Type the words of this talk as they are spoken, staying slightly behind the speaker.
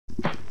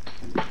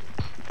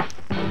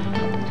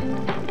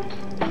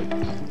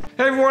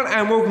Hey everyone,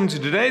 and welcome to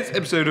today's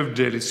episode of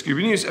Daily Scuba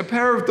News. A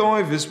pair of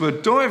divers were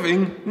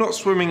diving, not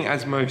swimming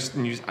as most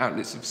news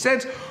outlets have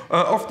said,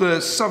 off the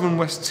southern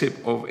west tip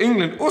of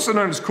England, also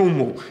known as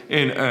Cornwall,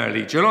 in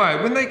early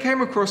July, when they came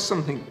across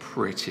something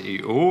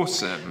pretty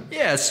awesome.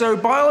 Yeah, so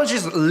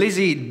biologist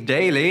Lizzie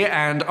Daly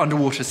and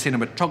underwater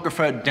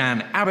cinematographer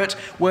Dan Abbott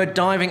were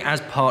diving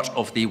as part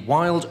of the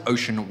Wild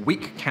Ocean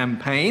Week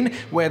campaign,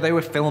 where they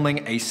were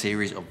filming a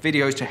series of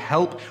videos to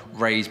help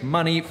raise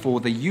money for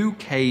the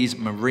UK's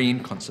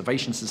Marine Conservation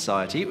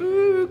Society.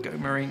 Ooh, go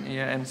Marine,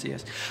 yeah,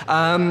 MCS.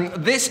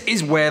 This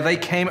is where they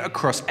came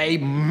across a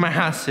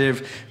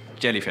massive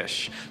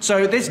jellyfish.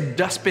 So this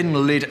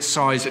dustbin lid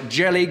sized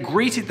jelly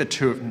greeted the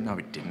two of them. No,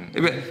 it didn't.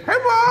 It went,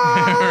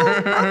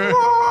 hello,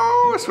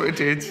 hello. That's what it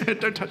did.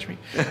 Don't touch me.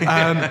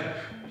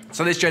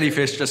 So this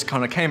jellyfish just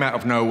kind of came out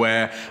of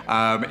nowhere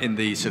in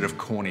the sort of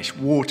Cornish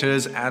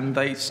waters, and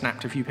they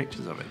snapped a few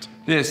pictures of it.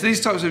 Yes, these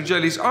types of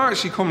jellies are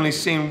actually commonly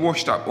seen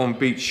washed up on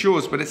beach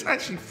shores, but it's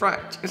in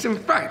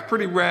fact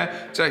pretty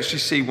rare to actually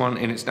see one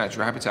in its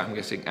natural habitat, I'm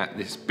guessing, at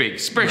this big,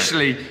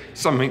 especially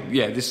something,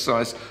 this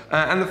size.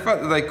 And the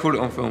fact that they caught it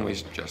on film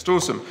is just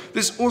awesome.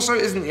 This also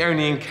isn't the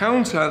only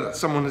encounter that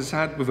someone has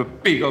had with a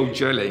big old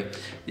jelly.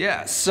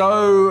 Yeah,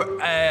 so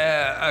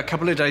a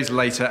couple of days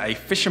later, a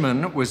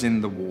fisherman was in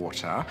the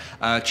water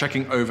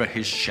checking over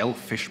his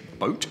shellfish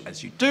boat,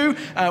 as you do,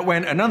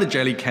 when another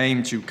jelly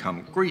came to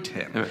come greet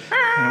him.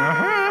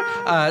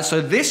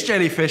 So this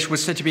jellyfish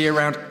was said to be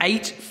around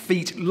 8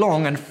 feet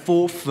long and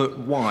 4 foot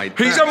wide.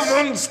 He's a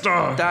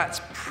monster!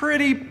 That's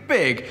pretty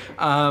big.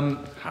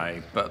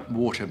 Hey, but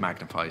water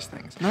magnifies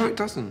things. No, it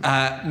doesn't.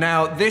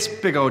 Now, this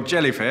big old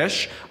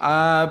jellyfish,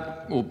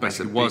 well,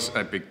 basically was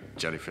a big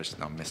jellyfish.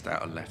 I missed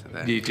out a letter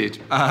there. You did.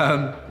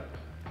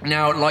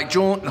 Now, like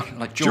John,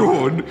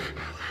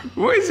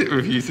 what is it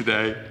with you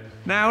today?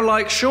 Now,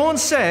 like Shaun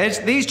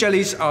said, these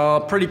jellies are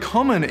pretty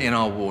common in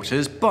our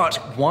waters, but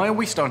why are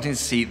we starting to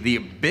see the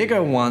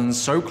bigger ones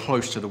so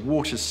close to the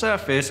water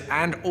surface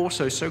and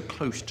also so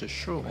close to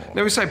shore?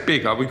 Now, we say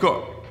bigger, we've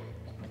got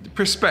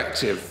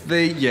perspective.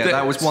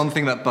 That was one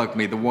thing that bugged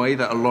me, the way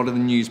that a lot of the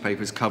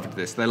newspapers covered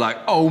this. They're like,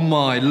 oh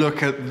my,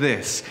 look at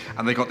this.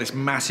 And they got this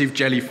massive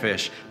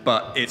jellyfish,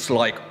 but it's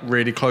like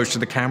really close to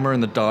the camera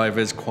and the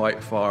diver's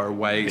quite far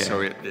away,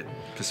 so it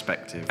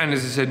perspective. And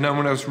as I said, no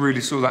one else really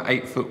saw that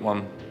 8 foot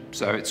one.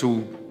 So it's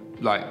all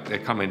like they're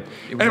coming.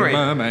 It was a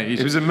mermaid.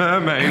 It was a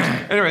mermaid.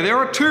 Anyway, there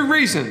are 2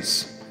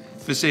 reasons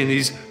for seeing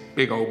these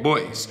big old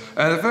boys.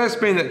 The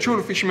first being that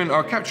trawler fishermen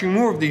are capturing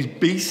more of these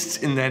beasts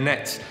in their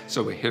nets,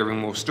 so we're hearing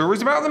more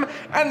stories about them.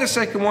 And the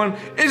second one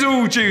is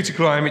all due to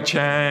climate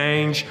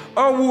change.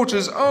 Our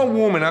waters are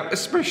warming up,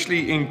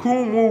 especially in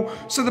Cornwall,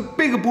 so the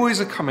bigger boys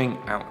are coming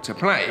out to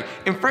play.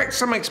 In fact,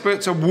 some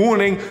experts are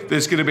warning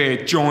there's going to be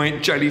a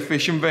giant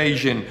jellyfish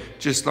invasion,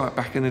 just like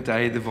back in the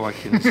day the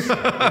Vikings.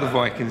 What the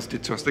Vikings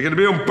did to us. They're going to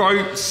be on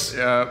boats.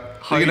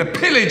 They're going to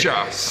pillage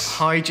us.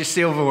 Hide your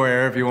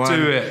silverware, everyone.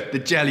 Do it. The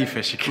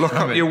jellyfish are coming.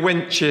 Lock up your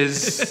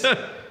wenches.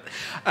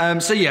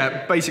 So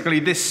yeah, basically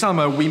this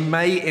summer we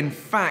may in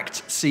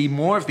fact see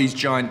more of these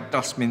giant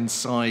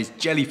dustbin-sized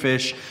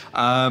jellyfish,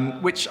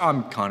 which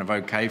I'm kind of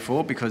okay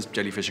for because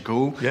jellyfish are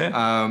cool.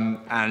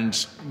 Yeah.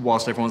 And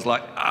whilst everyone's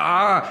like,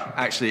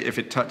 actually if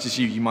it touches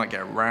you, you might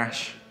get a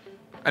rash.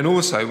 And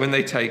also, when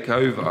they take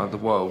over the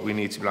world, we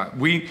need to be like,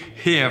 we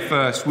here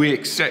first, we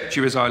accept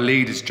you as our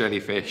leaders,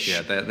 jellyfish.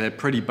 Yeah, they're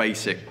pretty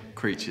basic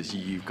creatures.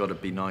 You've got to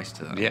be nice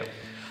to them. Yep.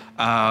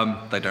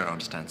 They don't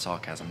understand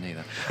sarcasm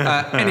neither.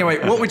 Anyway,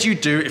 what would you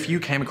do if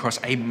you came across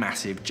a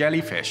massive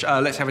jellyfish?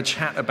 Let's have a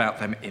chat about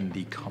them in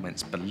the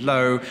comments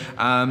below.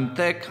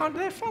 They're fun.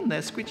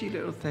 They're squidgy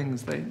little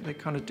things. They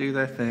kind of do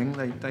their thing.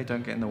 They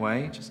don't get in the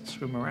way. Just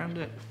swim around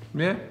it.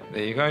 Yeah,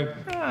 there you go.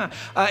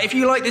 If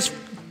you like this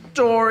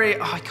story,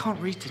 I can't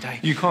read today.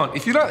 You can't.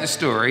 If you like this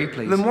story,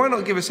 please, then why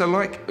not give us a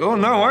like? Oh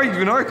no,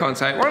 even I can't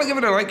say it. Why not give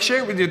it a like,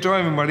 share it with your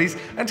diving buddies,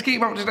 and to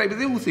keep up to date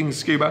with all things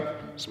scuba,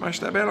 smash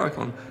that bell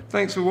icon.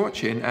 Thanks for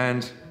watching,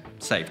 and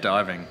safe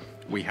diving.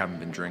 We haven't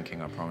been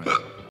drinking, I promise.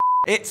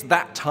 It's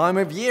that time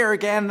of year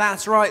again,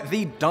 that's right,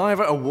 the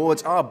Diver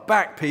Awards are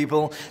back,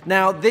 people.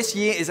 Now, this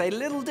year is a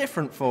little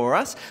different for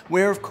us.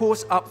 We're, of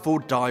course, up for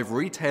Dive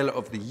Retailer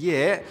of the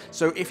Year,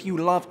 so if you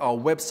love our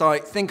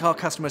website, think our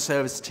customer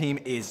service team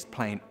is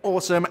plain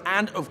awesome,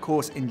 and, of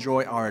course,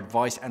 enjoy our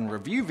advice and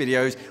review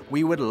videos,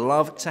 we would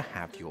love to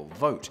have your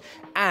vote.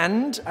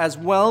 And, as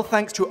well,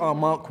 thanks to our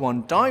Mark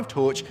 1 dive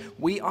torch,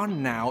 we are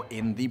now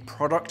in the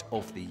Product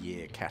of the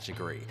Year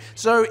category.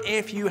 So,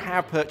 if you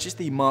have purchased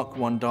the Mark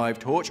 1 dive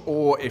torch,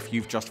 or if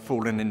you've just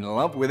fallen in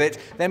love with it,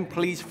 then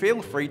please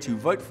feel free to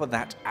vote for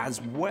that as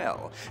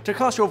well. To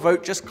cast your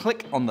vote, just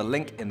click on the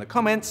link in the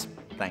comments.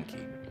 Thank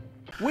you.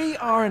 We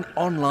are an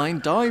online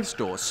dive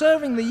store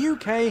serving the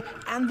UK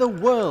and the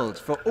world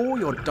for all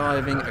your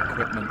diving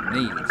equipment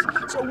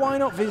needs. So why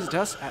not visit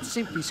us at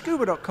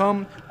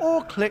simplyscuba.com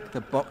or click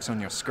the box on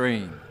your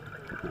screen.